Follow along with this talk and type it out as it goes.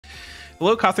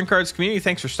Hello, Cothern Cards community.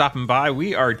 Thanks for stopping by.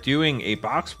 We are doing a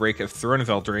box break of Throne of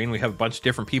Eldraine. We have a bunch of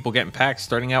different people getting packs,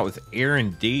 starting out with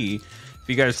Aaron D. If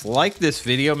you guys like this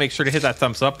video, make sure to hit that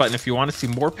thumbs up button. If you want to see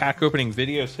more pack opening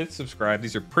videos, hit subscribe.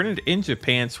 These are printed in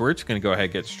Japan, so we're just going to go ahead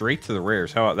and get straight to the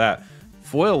rares. How about that?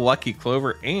 Foil Lucky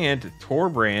Clover and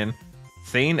Torbrand,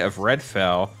 Thane of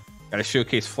Redfell. Got to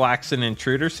showcase Flaxen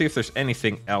Intruder, see if there's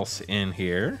anything else in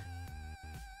here.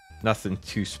 Nothing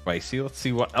too spicy. Let's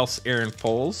see what else Aaron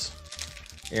pulls.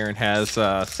 Aaron has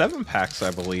 7 packs, I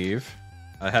believe.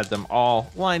 I had them all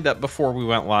lined up before we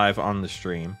went live on the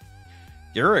stream.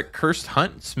 Garrett, Cursed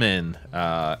Huntsman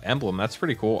emblem. That's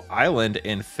pretty cool. Island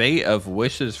and Fae of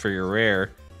Wishes for your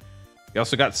rare. You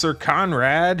also got Sir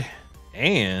Conrad.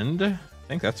 And I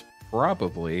think that's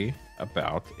probably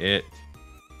about it.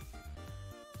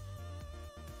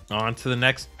 On to the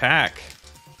next pack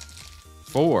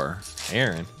for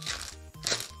Aaron.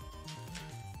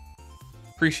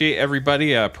 Appreciate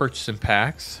everybody purchasing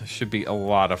packs. Should be a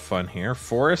lot of fun here.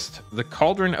 Forest, the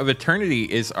Cauldron of Eternity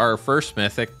is our first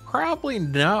mythic. Probably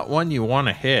not one you want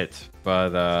to hit,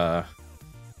 but I've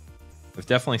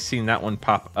definitely seen that one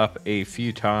pop up a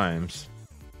few times.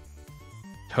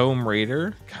 Tome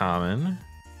Raider, common.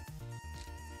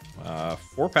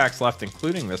 4 packs left,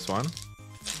 including this one.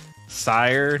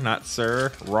 Sire, not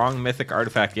Sir. Wrong mythic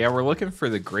artifact. Yeah, we're looking for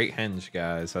the Great Henge,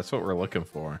 guys. That's what we're looking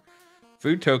for.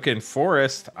 Food token,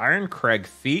 Forest, Ironcrag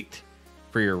Feet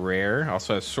for your rare.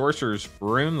 Also have Sorcerer's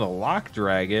Broom, the Lock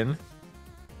Dragon,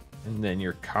 and then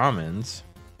your commons.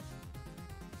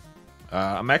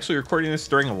 I'm actually recording this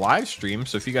during a live stream,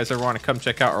 so if you guys ever want to come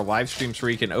check out our live streams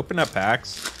where you can open up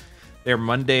packs, they're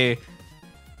Monday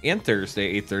and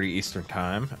Thursday, 8:30 Eastern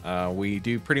Time. We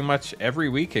do pretty much every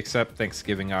week except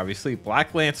Thanksgiving, obviously.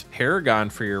 Black Lance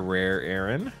Paragon for your rare,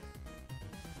 Aaron.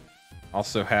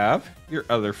 Also have your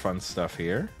other fun stuff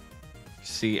here.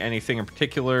 See anything in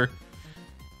particular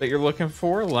that you're looking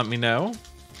for, let me know.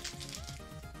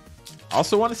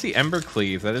 Also want to see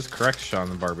Embercleave. That is correct, Sean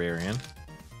the Barbarian.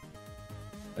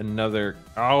 Another,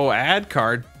 ad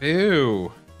card. Boo.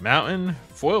 Mountain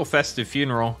Foil Festive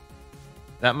Funeral.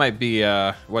 That might be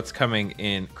what's coming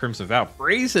in Crimson Vow.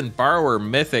 Brazen Borrower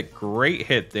Mythic. Great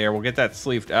hit there. We'll get that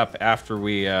sleeved up after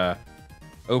we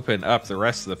open up the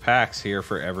rest of the packs here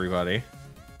for everybody.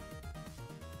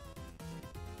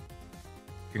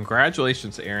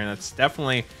 Congratulations, Aaron. That's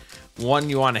definitely one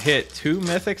you want to hit. 2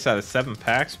 mythics out of 7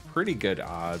 packs. Pretty good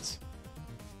odds.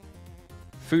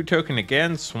 Food token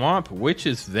again. Swamp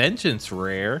Witch's Vengeance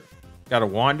rare. Got a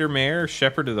Wandermare,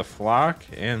 Shepherd of the Flock,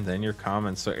 and then your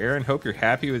comments. So, Aaron, hope you're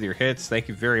happy with your hits. Thank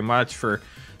you very much for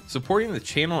supporting the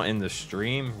channel and the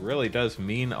stream. Really does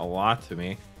mean a lot to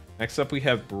me. Next up, we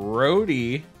have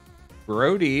Brody.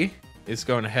 Brody is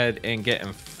going ahead and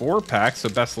getting 4 packs, so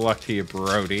best of luck to you,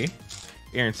 Brody.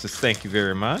 Aaron says thank you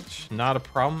very much. Not a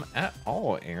problem at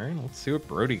all, Aaron. Let's see what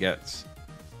Brody gets.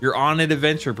 You're on an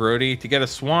adventure, Brody, to get a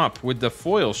Swamp with the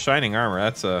foil Shining Armor.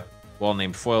 That's a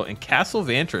well-named foil. And Castle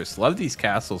Vantress. Love these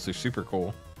castles. They're super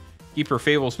cool. Keeper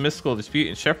Fables, Mystical Dispute,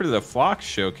 and Shepherd of the Flock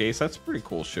Showcase. That's a pretty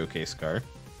cool showcase card.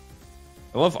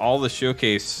 I love all the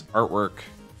showcase artwork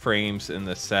frames in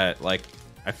the set. Like,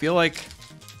 I feel like,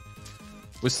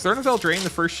 was Throne of Eldraine the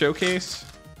first showcase?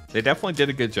 They definitely did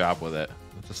a good job with it.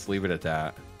 Let's just leave it at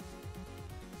that.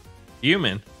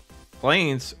 Human.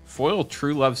 Plains. Foil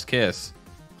True Love's Kiss.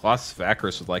 Colossus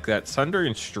Vakros would like that. Sunder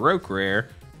and Stroke rare.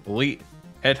 Elite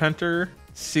Headhunter.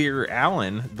 Seer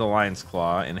Allen, the Lion's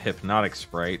Claw, and Hypnotic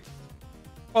Sprite.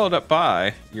 Followed up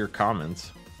by your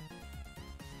commons.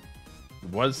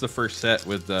 Was the first set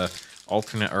with the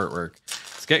alternate artwork.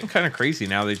 It's getting kind of crazy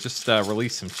now. They just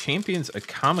released some Champions of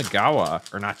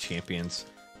Kamigawa, or not Champions,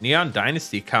 Neon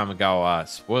Dynasty Kamigawa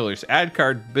spoilers. Ad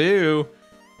card, boo.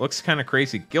 Looks kind of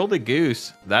crazy. Gilded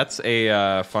Goose, that's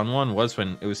a fun one. Was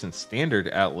when it was in standard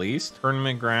at least.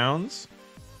 Tournament Grounds.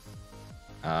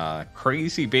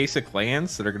 Crazy basic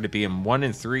lands that are going to be in 1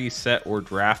 and 3 set or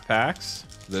draft packs.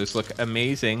 Those look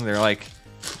amazing. They're like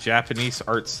Japanese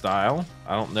art style.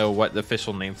 I don't know what the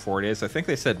official name for it is. I think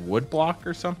they said woodblock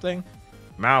or something.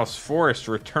 Mouse Forest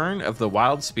Return of the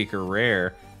Wild Speaker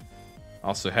rare.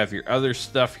 Also have your other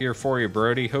stuff here for you,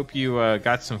 Brody. Hope you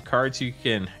got some cards you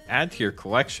can add to your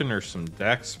collection or some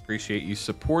decks. Appreciate you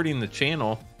supporting the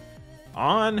channel.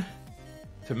 On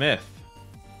to Myth.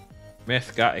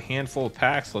 Myth got a handful of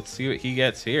packs. Let's see what he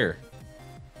gets here.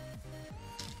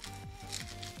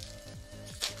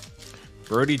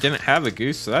 Brody didn't have a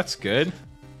goose, so that's good.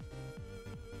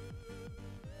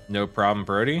 No problem,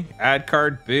 Brody. Ad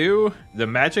card, boo. The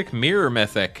Magic Mirror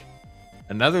Mythic.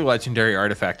 Another legendary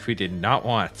artifact we did not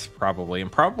want, probably.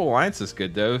 Improbable Alliance is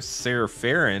good, though. Sarah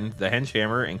Farron, the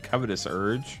Hengehammer, and Covetous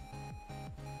Urge.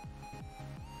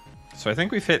 So I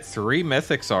think we've hit 3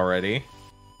 mythics already.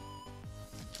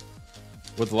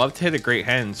 Would love to hit a Great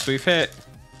Henge. So we've hit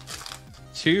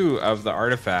 2 of the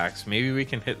artifacts. Maybe we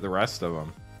can hit the rest of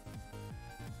them.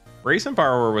 Brazen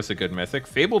Borrower was a good mythic.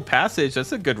 Fabled Passage,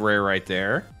 that's a good rare right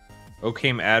there.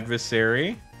 Oakham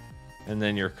Adversary. And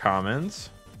then your commons.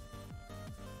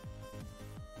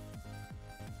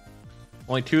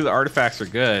 Only 2 of the artifacts are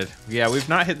good. Yeah, we've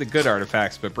not hit the good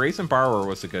artifacts, but Brazen Borrower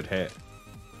was a good hit.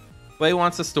 Clay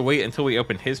wants us to wait until we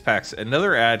open his packs.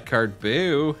 Another ad card.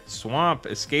 Boo. Swamp.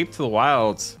 Escape to the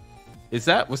Wilds. Was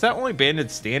that only banned in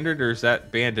Standard, or is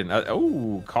that banned in...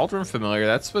 oh, Cauldron Familiar.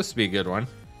 That's supposed to be a good one.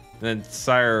 And then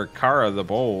Sire Kara the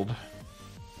Bold.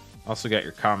 Also got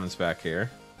your commons back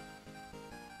here.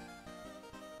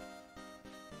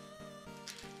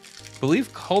 I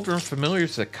believe Cauldron Familiar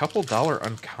is a couple dollar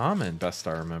uncommon, best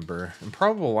I remember.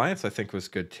 Improbable Alliance, I think, was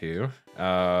good too.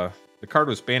 The card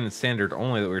was banned in Standard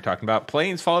only that we were talking about.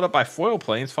 Plains followed up by Foil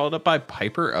Plains, followed up by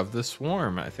Piper of the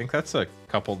Swarm. I think that's a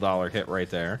couple dollar hit right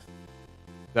there.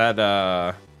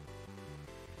 That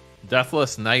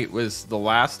Deathless Knight was the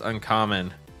last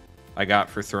uncommon I got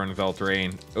for Throne of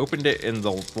Eldraine. Opened it in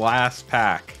the last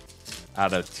pack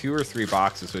out of 2 or 3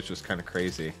 boxes, which was kind of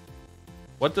crazy.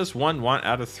 What does one want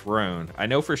out of Throne? I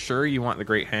know for sure you want the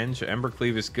Great Henge.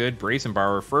 Embercleave is good. Brazen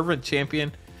Borrower. Fervent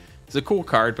Champion is a cool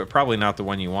card, but probably not the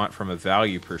one you want from a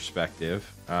value perspective.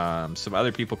 Some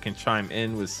other people can chime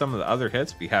in with some of the other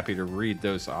hits. Be happy to read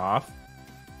those off.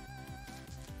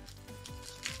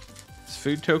 Is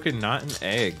Food Token not an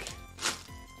egg?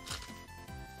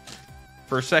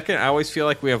 For a second, I always feel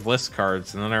like we have list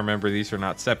cards, and then I remember these are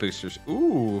not set boosters.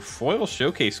 Ooh, Foil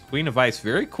Showcase Queen of Ice.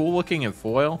 Very cool looking in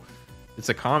foil. It's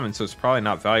a common, so it's probably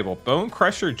not valuable. Bone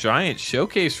Crusher Giant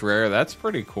Showcase Rare. That's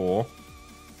pretty cool.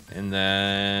 And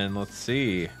then, let's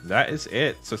see. That is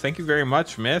it. So thank you very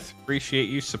much, Myth. Appreciate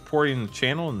you supporting the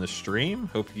channel and the stream.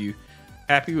 Hope you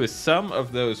happy with some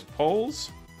of those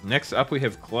polls. Next up, we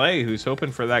have Clay, who's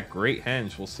hoping for that Great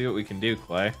Henge. We'll see what we can do,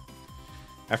 Clay.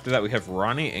 After that, we have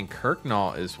Ronnie and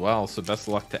Kirknall as well. So best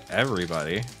of luck to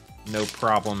everybody. No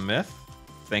problem, Myth.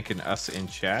 Thanking us in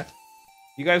chat.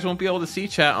 You guys won't be able to see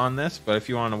chat on this, but if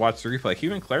you want to watch the replay,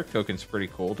 Human Cleric Token's pretty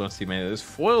cool. Don't see many of those.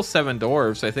 Foil 7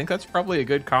 Dwarves. I think that's probably a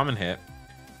good common hit.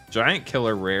 Giant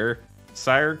Killer Rare.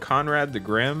 Sire Conrad the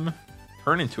Grim.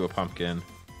 Turn into a pumpkin.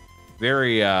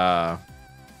 Very,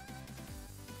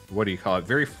 what do you call it?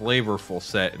 Very flavorful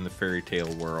set in the fairy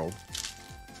tale world.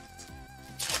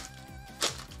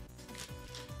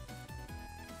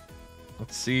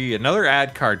 Let's see. Another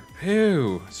ad card.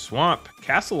 Boo. Swamp.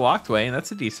 Castle Lockdwain.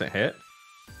 That's a decent hit.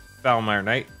 Valmire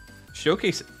Knight.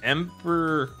 Showcase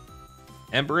Emberous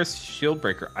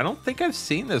Shieldbreaker. I don't think I've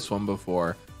seen this one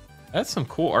before. That's some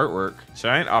cool artwork.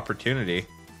 Giant Opportunity.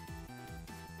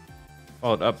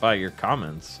 Followed up by your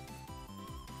commons.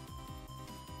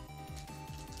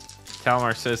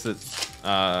 Talmar says that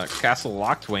Castle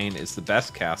Lockdwain is the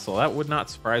best castle. That would not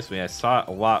surprise me. I saw it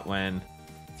a lot when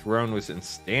Throne was in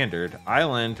Standard.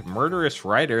 Island, Murderous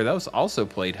Rider. That was also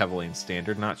played heavily in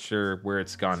Standard. Not sure where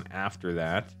it's gone after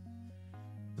that.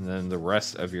 And then the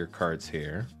rest of your cards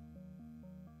here.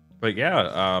 But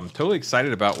yeah, totally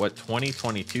excited about what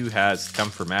 2022 has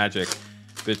come for Magic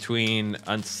between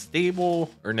Unfinity.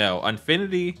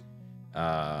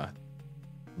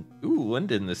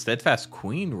 Linden, the Steadfast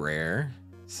Queen rare.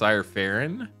 Sire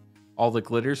Farron. All the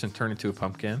glitters and turn into a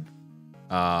pumpkin.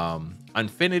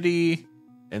 Unfinity.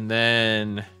 And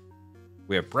then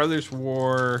we have Brothers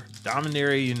War.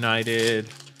 Dominaria United.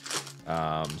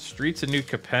 Streets of New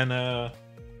Capenna.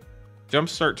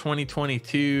 Jumpstart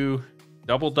 2022,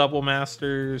 Double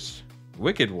Masters,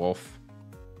 Wicked Wolf.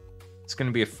 It's going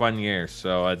to be a fun year,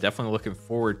 so definitely looking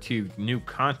forward to new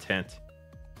content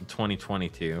in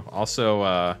 2022.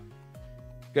 Also,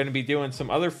 going to be doing some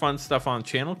other fun stuff on the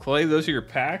channel. Clay, those are your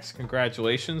packs.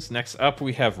 Congratulations. Next up,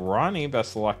 we have Ronnie.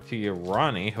 Best of luck to you,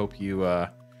 Ronnie. Hope you...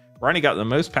 Ronnie got the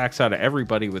most packs out of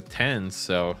everybody with 10s,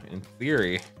 so in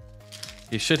theory...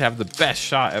 you should have the best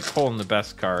shot at pulling the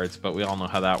best cards, but we all know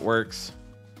how that works.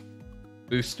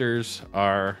 Boosters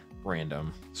are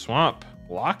random. Swamp,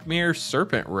 Lockmere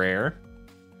Serpent Rare,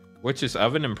 Witch's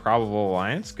Oven, Improbable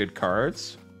Alliance, good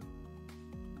cards.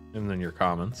 And then your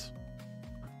commons.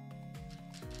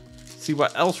 Let's see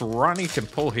what else Ronnie can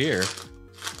pull here.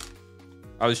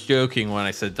 I was joking when I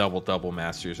said double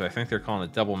masters. I think they're calling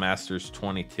it Double Masters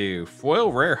 22.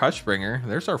 Foil rare Hushbringer.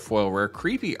 There's our foil rare.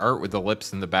 Creepy art with the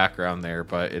lips in the background there,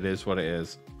 but it is what it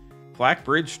is.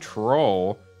 Blackbridge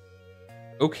Troll.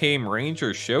 Oakham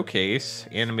Ranger Showcase.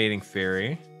 Animating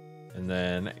Fairy. And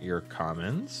then your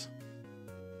commons.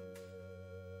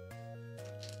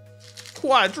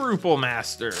 Quadruple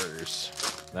Masters.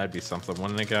 That'd be something,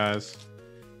 wouldn't it, guys?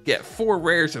 Get 4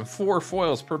 rares and 4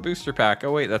 foils per booster pack.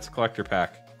 Oh, wait, that's a collector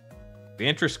pack.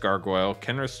 Vantress Gargoyle,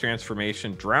 Kenra's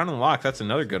Transformation, Drown and Lock. That's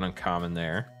another good uncommon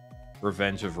there.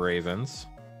 Revenge of Ravens.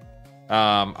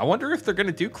 I wonder if they're going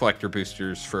to do collector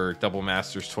boosters for Double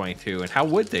Masters 22, and how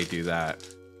would they do that?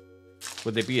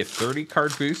 Would they be a 30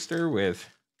 card booster with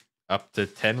up to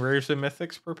 10 rares and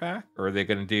mythics per pack? Or are they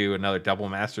going to do another Double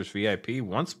Masters VIP?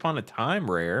 Once Upon a Time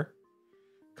rare.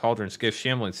 Cauldron's Gift,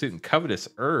 Shambling Suit, and Covetous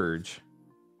Urge.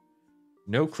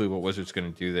 No clue what Wizard's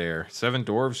going to do there. 7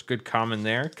 Dwarves, good common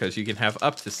there, because you can have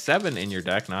up to 7 in your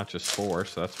deck, not just 4,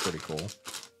 so that's pretty cool.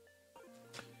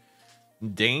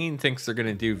 Dane thinks they're going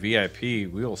to do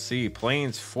VIP. We'll see.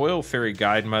 Plains, Foil Fairy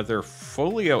Guide Mother,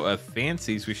 Folio of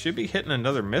Fancies. We should be hitting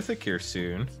another mythic here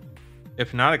soon.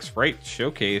 Hypnotic Sprite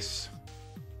Showcase.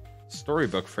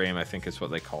 Storybook Frame, I think is what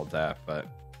they called that, but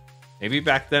maybe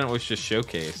back then it was just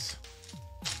Showcase.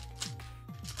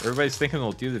 Everybody's thinking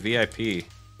they'll do the VIP.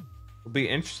 It'll be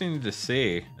interesting to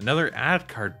see. Another ad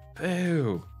card.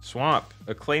 Boo. Swamp.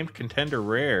 Acclaimed Contender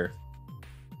Rare.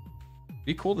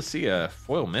 Be cool to see a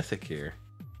foil mythic here.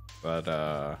 But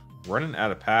running out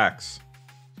of packs.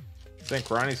 I think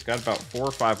Ronnie's got about 4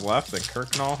 or 5 left. And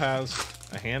Kirknall has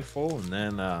a handful. And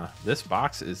then this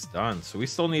box is done. So we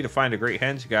still need to find a great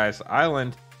henge, guys.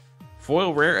 Island.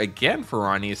 Foil rare again for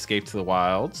Ronnie. Escape to the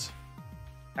Wilds.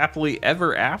 Happily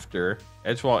Ever After.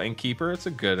 Edgewall Innkeeper. It's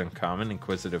a good uncommon.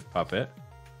 Inquisitive Puppet.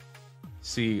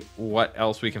 See what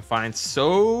else we can find.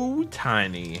 So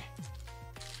tiny.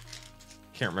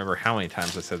 Can't remember how many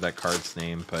times I said that card's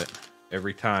name, but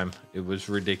every time it was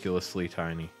ridiculously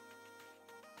tiny.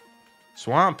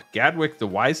 Swamp. Gadwick the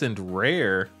Wizened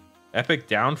Rare. Epic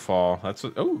Downfall. That's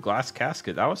what. Oh, Glass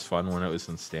Casket. That was fun when it was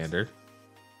in Standard.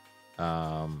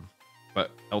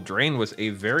 But Eldraine was a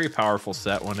very powerful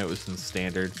set when it was in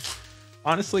Standard.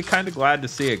 Honestly, kind of glad to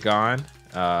see it gone.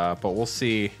 But we'll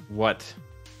see what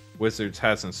Wizards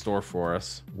has in store for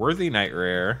us. Worthy Knight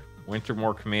Rare.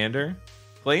 Wintermoor Commander.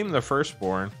 Claim the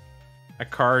Firstborn.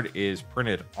 That card is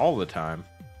printed all the time.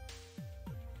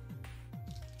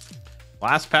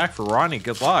 Last pack for Ronnie.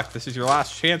 Good luck. This is your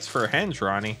last chance for a henge,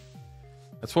 Ronnie.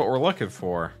 That's what we're looking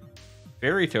for.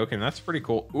 Fairy Token. That's pretty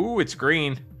cool. Ooh, it's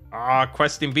green. Ah,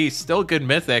 Questing Beast. Still good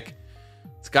mythic.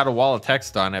 It's got a wall of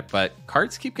text on it, but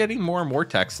cards keep getting more and more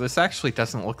text. This actually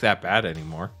doesn't look that bad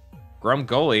anymore. Grum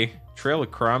Gully. Trail of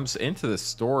Crumbs. Into the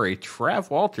Story. Trav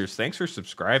Walters. Thanks for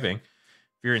subscribing.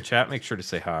 If you're in chat, make sure to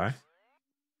say hi.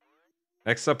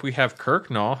 Next up, we have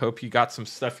Kirknall. Hope you got some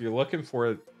stuff you're looking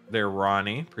for there,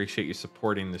 Ronnie. Appreciate you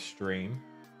supporting the stream.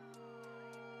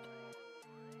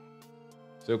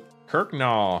 So,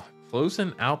 Kirknall,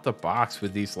 closing out the box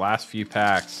with these last few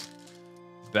packs.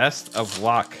 Best of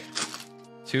luck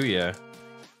to you.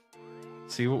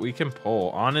 See what we can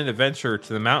pull. On an adventure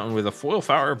to the mountain with a Foil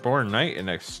Flowerborn Knight and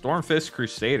a Stormfist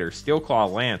Crusader.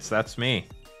 Steelclaw Lance, that's me.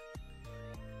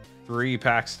 3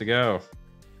 packs to go.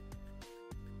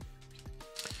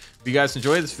 If you guys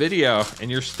enjoyed this video and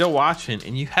you're still watching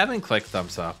and you haven't clicked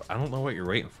thumbs up, I don't know what you're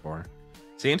waiting for.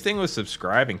 Same thing with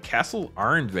subscribing. Castle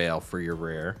Arnvale for your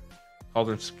rare.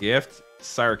 Cauldron's Gift.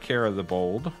 Syracera the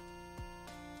Bold.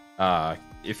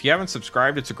 If you haven't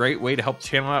subscribed, it's a great way to help the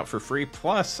channel out for free.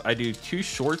 Plus, I do 2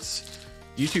 shorts,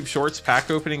 YouTube Shorts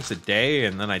pack openings a day,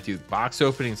 and then I do box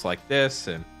openings like this,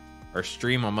 and our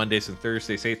stream on Mondays and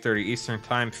Thursdays, 8:30 Eastern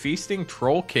Time. Feasting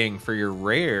Troll King for your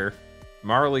rare.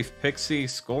 Marleaf Pixie,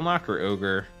 Skullknocker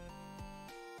Ogre.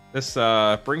 This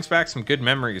brings back some good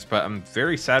memories, but I'm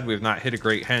very sad we have not hit a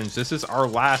great henge. This is our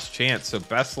last chance, so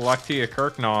best of luck to you,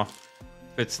 Kirknall.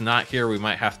 If it's not here, we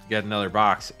might have to get another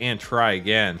box and try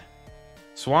again.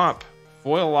 Swamp,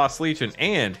 Foil Lost Legion,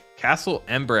 and Castle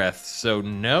Embereth. So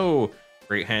no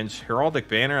great henge. Heraldic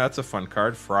Banner, that's a fun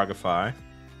card. Frogify.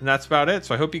 And that's about it.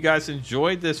 So I hope you guys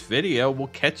enjoyed this video. We'll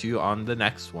catch you on the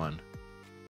next one.